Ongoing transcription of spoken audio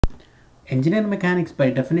Engineering mechanics by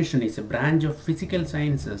definition is a branch of physical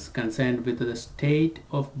sciences concerned with the state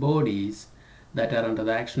of bodies that are under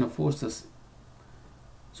the action of forces.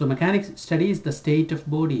 So mechanics studies the state of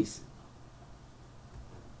bodies.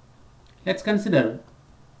 Let's consider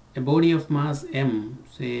a body of mass m,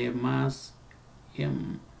 say mass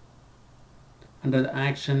m, under the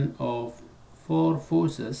action of four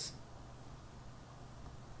forces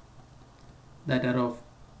that are of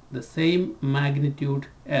the same magnitude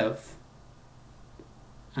F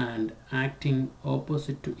and acting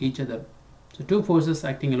opposite to each other. So two forces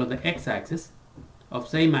acting along the x-axis of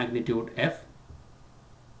same magnitude F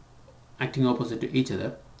acting opposite to each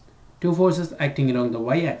other. Two forces acting along the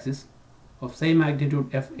y-axis of same magnitude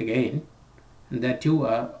F again, and that two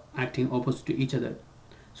are acting opposite to each other.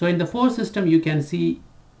 So in the force system you can see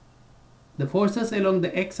the forces along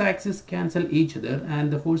the x-axis cancel each other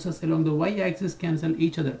and the forces along the y-axis cancel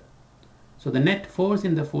each other. So the net force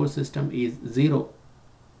in the force system is 0.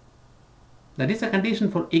 That is a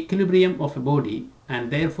condition for equilibrium of a body,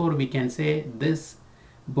 and therefore we can say this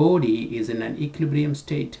body is in an equilibrium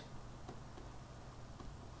state.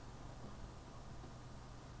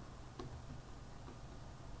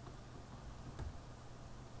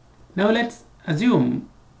 Now let's assume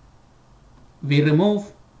we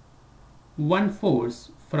remove one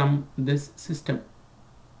force from this system.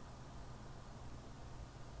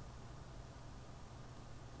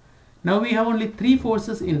 Now we have only three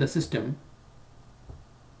forces in the system,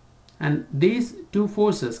 and these two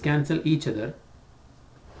forces cancel each other,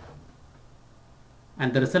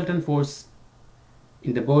 and the resultant force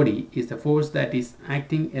in the body is the force that is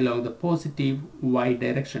acting along the positive y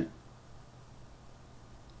direction.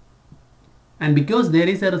 And because there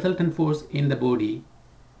is a resultant force in the body,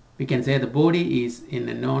 we can say the body is in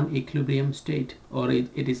a non-equilibrium state, or it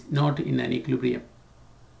is not in an equilibrium.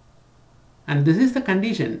 And this is the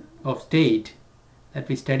condition of state that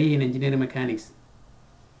we study in engineering mechanics,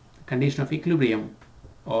 the condition of equilibrium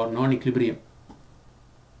or non-equilibrium.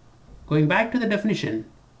 Going back to the definition,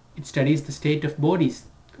 it studies the state of bodies.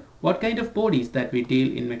 What kind of bodies that we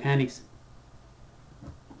deal in mechanics?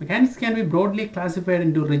 Mechanics can be broadly classified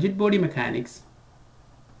into rigid body mechanics,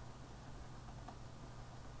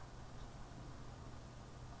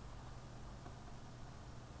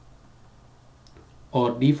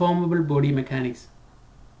 or deformable body mechanics.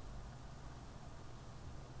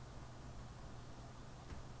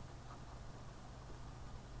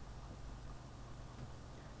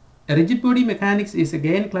 A rigid body mechanics is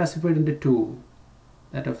again classified into two,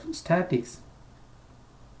 that of statics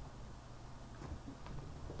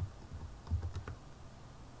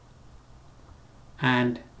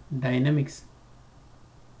and dynamics.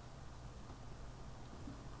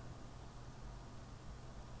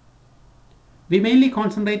 We mainly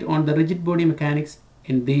concentrate on the rigid body mechanics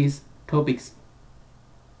in these topics.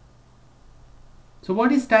 So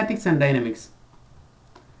what is statics and dynamics?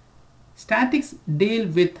 Statics deal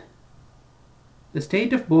with the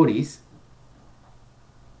state of bodies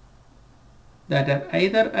that are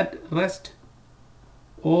either at rest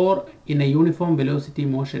or in a uniform velocity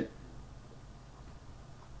motion.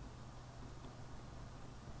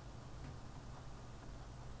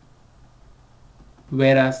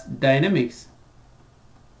 Whereas dynamics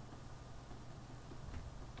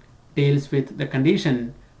deals with the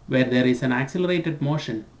condition where there is an accelerated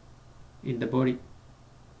motion in the body.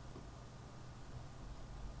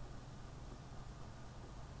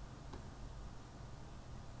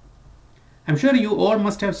 I'm sure you all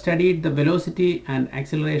must have studied the velocity and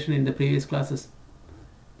acceleration in the previous classes.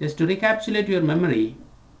 Just to recapitulate your memory,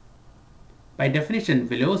 by definition,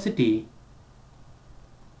 velocity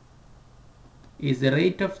is the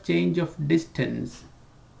rate of change of distance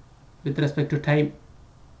with respect to time.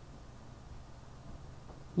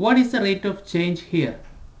 What is the rate of change here?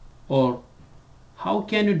 Or how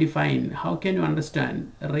can you define, how can you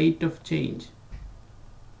understand rate of change?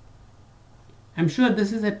 I'm sure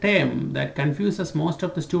this is a term that confuses most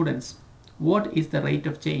of the students. What is the rate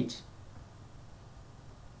of change?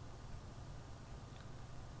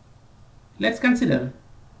 Let's consider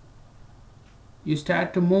you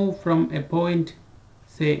start to move from a point,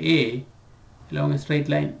 say A, along a straight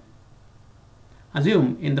line.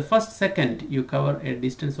 Assume in the first second you cover a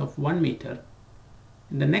distance of 1 meter.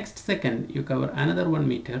 In the next second you cover another 1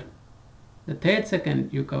 meter. The third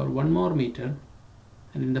second you cover 1 more meter.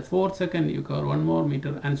 And in the fourth second you cover 1 more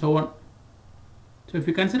meter, and so on. So if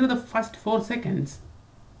you consider the first 4 seconds,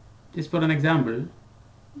 just for an example,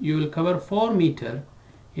 you will cover 4 meter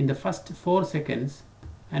in the first 4 seconds,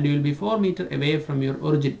 and you will be 4 meter away from your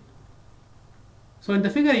origin. So in the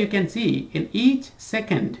figure you can see in each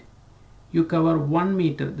second you cover 1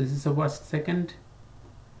 meter. This is the first second,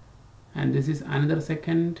 and this is another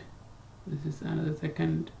second, this is another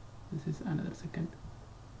second, this is another second.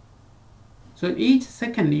 So in each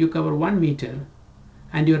second you cover 1 meter,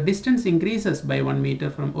 and your distance increases by 1 meter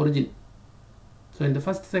from origin. So in the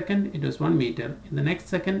first second it was 1 meter, in the next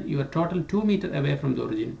second you are total 2 meter away from the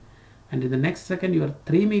origin, and in the next second you are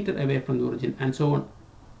 3 meter away from the origin, and so on.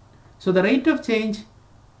 So the rate of change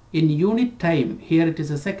in unit time, here it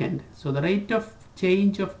is a second, so the rate of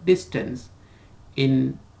change of distance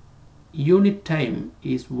in unit time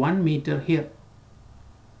is 1 meter here,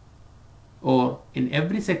 or in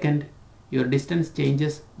every second your distance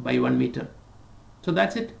changes by 1 meter. So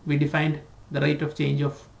that's it, we defined the rate of change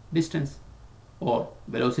of distance or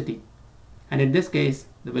velocity, and in this case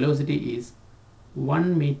the velocity is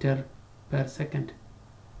 1 meter per second.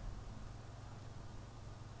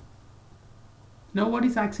 Now what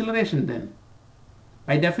is acceleration then?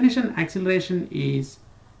 By definition, acceleration is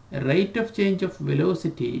a rate of change of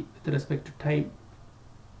velocity with respect to time.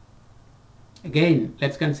 Again,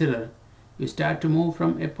 let's consider you start to move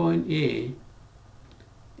from a point A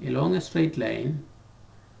along a straight line,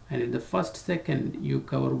 and in the first second you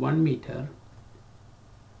cover 1 meter,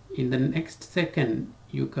 in the next second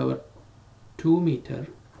you cover 2 meter.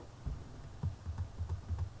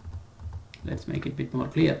 Let's make it a bit more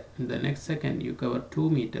clear. In the next second you cover 2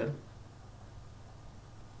 meter,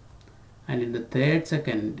 and in the third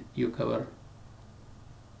second you cover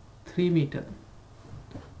 3 meter.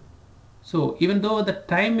 So even though the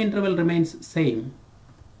time interval remains same,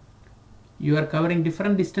 you are covering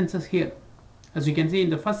different distances here. As you can see, in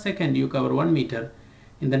the first second you cover 1 meter,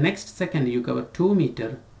 in the next second you cover 2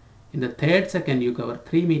 meter, in the third second you cover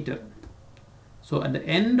 3 meter. So at the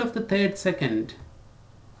end of the third second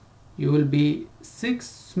you will be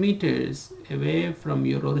 6 meters away from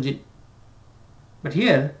your origin. But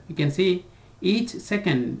here you can see each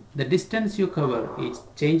second the distance you cover it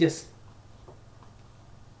changes.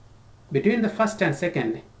 Between the first and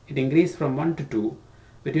second it increases from 1 to 2.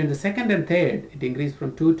 Between the second and third it increases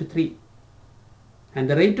from 2 to 3. And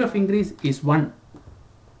the rate of increase is 1.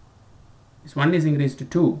 This 1 is increased to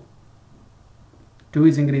 2. 2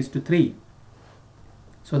 is increased to 3.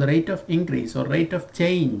 So the rate of increase or rate of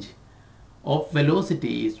change of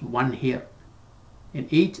velocity is 1 here. In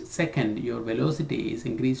each second your velocity is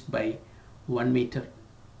increased by 1 meter.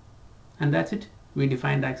 And that's it. We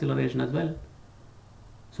defined acceleration as well.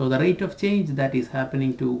 So the rate of change that is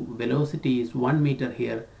happening to velocity is 1 meter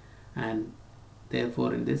here, and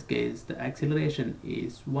therefore in this case the acceleration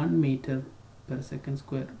is 1 meter per second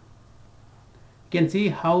square. You can see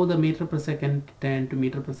how the meter per second turned to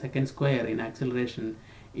meter per second square in acceleration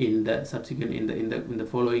in the subsequent in the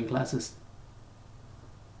following classes.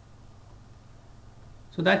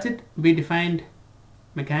 So that's it. We defined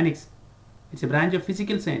mechanics. It's a branch of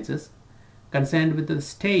physical sciences concerned with the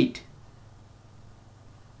state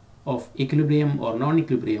of equilibrium or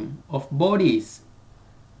non-equilibrium of bodies,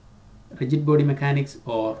 rigid body mechanics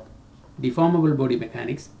or deformable body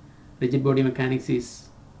mechanics. Rigid body mechanics is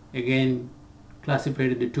again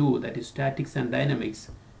classified into two, that is statics and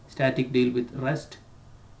dynamics. Static deal with rest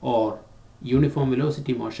or uniform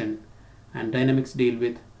velocity motion, and dynamics deal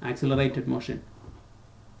with accelerated motion.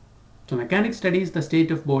 So mechanics studies the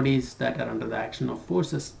state of bodies that are under the action of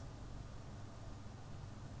forces.